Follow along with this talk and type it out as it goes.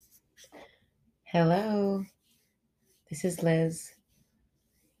Hello, this is Liz,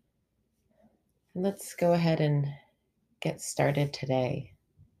 and let's go ahead and get started today.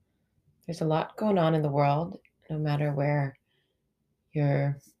 There's a lot going on in the world, no matter where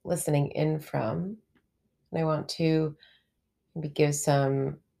you're listening in from. And I want to maybe give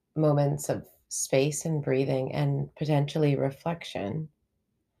some moments of space and breathing and potentially reflection.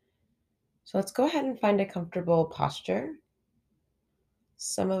 So let's go ahead and find a comfortable posture.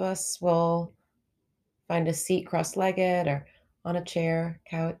 Some of us will find a seat cross legged or on a chair,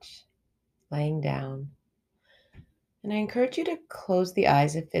 couch, laying down. And I encourage you to close the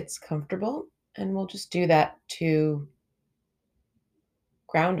eyes if it's comfortable, and we'll just do that to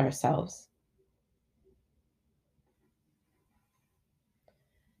ground ourselves.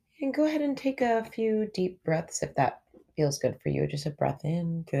 And go ahead and take a few deep breaths if that feels good for you. Just a breath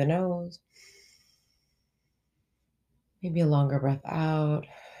in through the nose, maybe a longer breath out.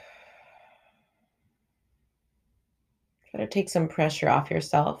 Try to take some pressure off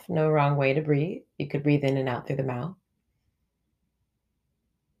yourself. No wrong way to breathe. You could breathe in and out through the mouth.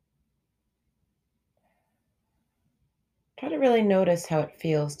 Try to really notice how it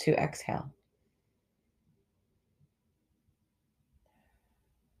feels to exhale.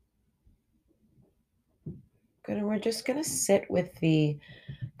 Good. And we're just going to sit with the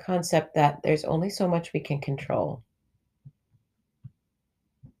concept that there's only so much we can control.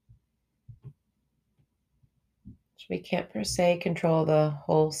 So we can't per se control the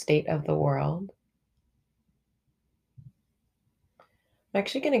whole state of the world. I'm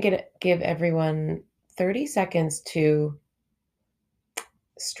actually going to give everyone 30 seconds to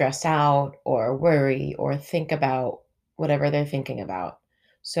stress out or worry or think about whatever they're thinking about.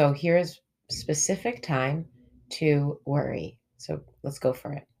 So here's specific time to worry. So let's go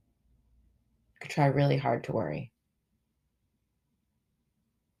for it. You could try really hard to worry.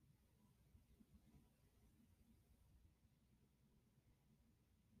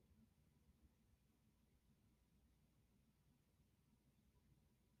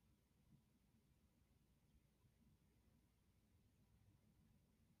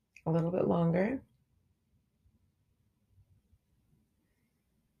 A little bit longer.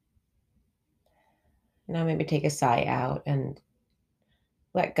 Now maybe take a sigh out and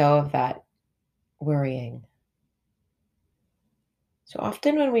let go of that worrying. So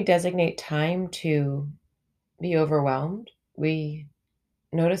often when we designate time to be overwhelmed, we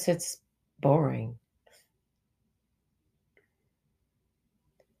notice it's boring.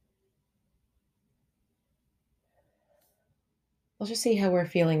 Let's just see how we're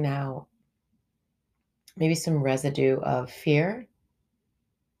feeling now. Maybe some residue of fear.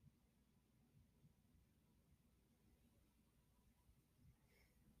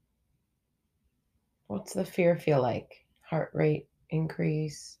 What's the fear feel like? Heart rate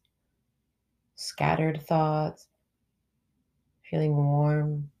increase, scattered thoughts, feeling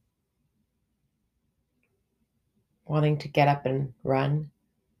warm, wanting to get up and run.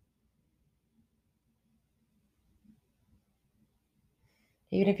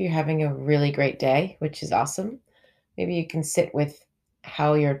 Even if you're having a really great day, which is awesome, maybe you can sit with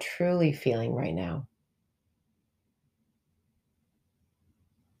how you're truly feeling right now.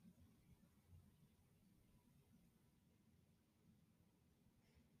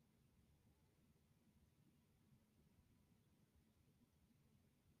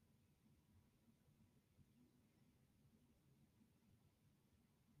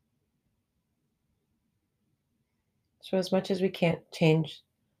 So, as much as we can't change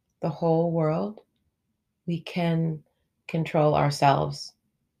the whole world, we can control ourselves.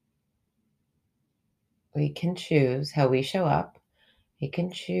 We can choose how we show up. We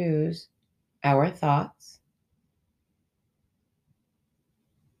can choose our thoughts.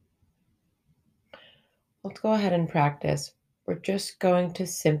 Let's go ahead and practice. We're just going to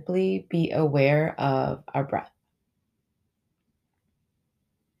simply be aware of our breath.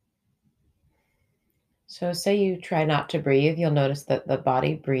 So, say you try not to breathe, you'll notice that the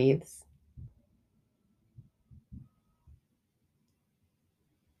body breathes.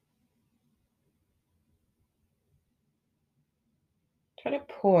 Try to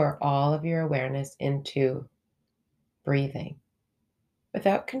pour all of your awareness into breathing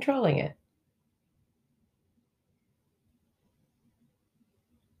without controlling it.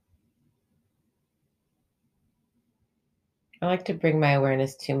 I like to bring my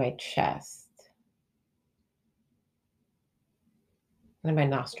awareness to my chest and my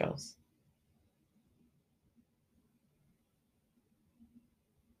nostrils.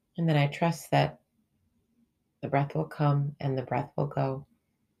 And then I trust that the breath will come and the breath will go.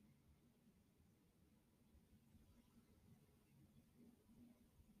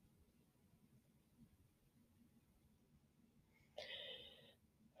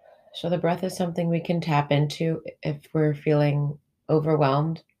 So the breath is something we can tap into if we're feeling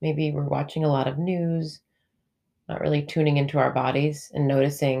overwhelmed. Maybe we're watching a lot of news, not really tuning into our bodies and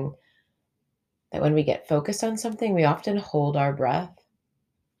noticing that when we get focused on something, we often hold our breath.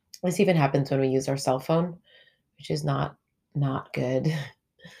 This even happens when we use our cell phone, which is not good.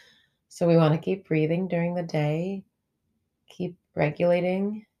 So we want to keep breathing during the day, keep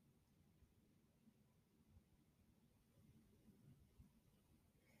regulating.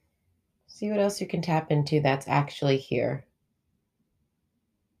 See what else you can tap into that's actually here.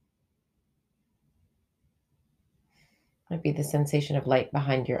 Might be the sensation of light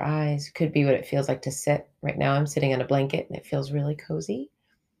behind your eyes. Could be what it feels like to sit. Right now, I'm sitting on a blanket and it feels really cozy.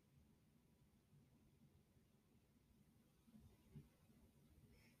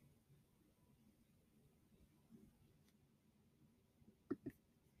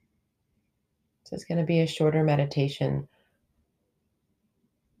 So it's going to be a shorter meditation,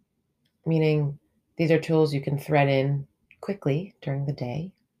 meaning these are tools you can thread in quickly during the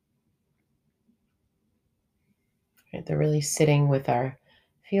day. Right? They're really sitting with our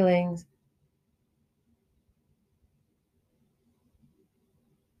feelings,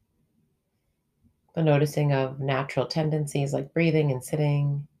 the noticing of natural tendencies like breathing and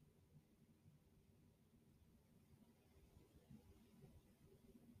sitting.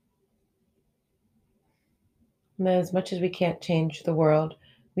 And as much as we can't change the world,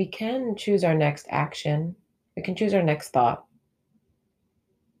 we can choose our next action. We can choose our next thought.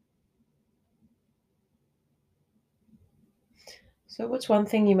 So, what's one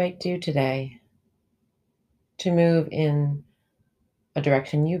thing you might do today to move in a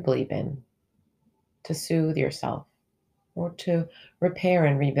direction you believe in, to soothe yourself, or to repair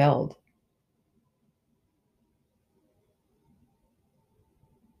and rebuild?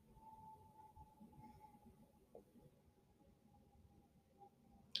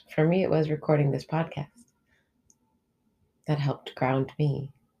 For me, it was recording this podcast that helped ground me.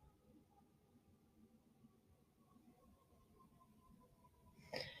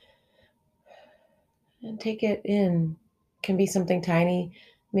 And take it in. Can be something tiny.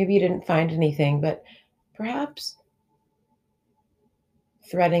 Maybe you didn't find anything, but perhaps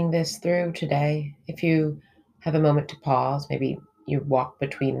threading this through today, if you have a moment to pause, maybe you walk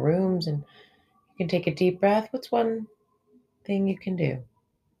between rooms and you can take a deep breath. What's one thing you can do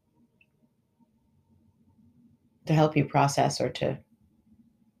to help you process or to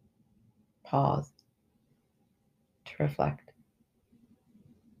pause, to reflect?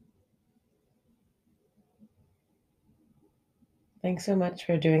 Thanks so much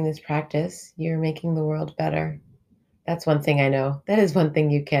for doing this practice. You're making the world better. That's one thing I know. That is one thing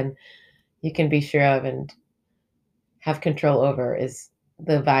you can be sure of and have control over is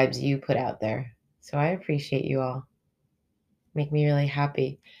the vibes you put out there. So I appreciate you all. Make me really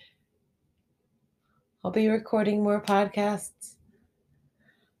happy. I'll be recording more podcasts.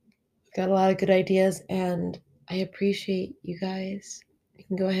 Got a lot of good ideas, and I appreciate you guys. You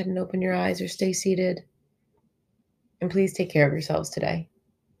can go ahead and open your eyes or stay seated. And please take care of yourselves today.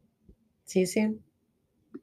 See you soon.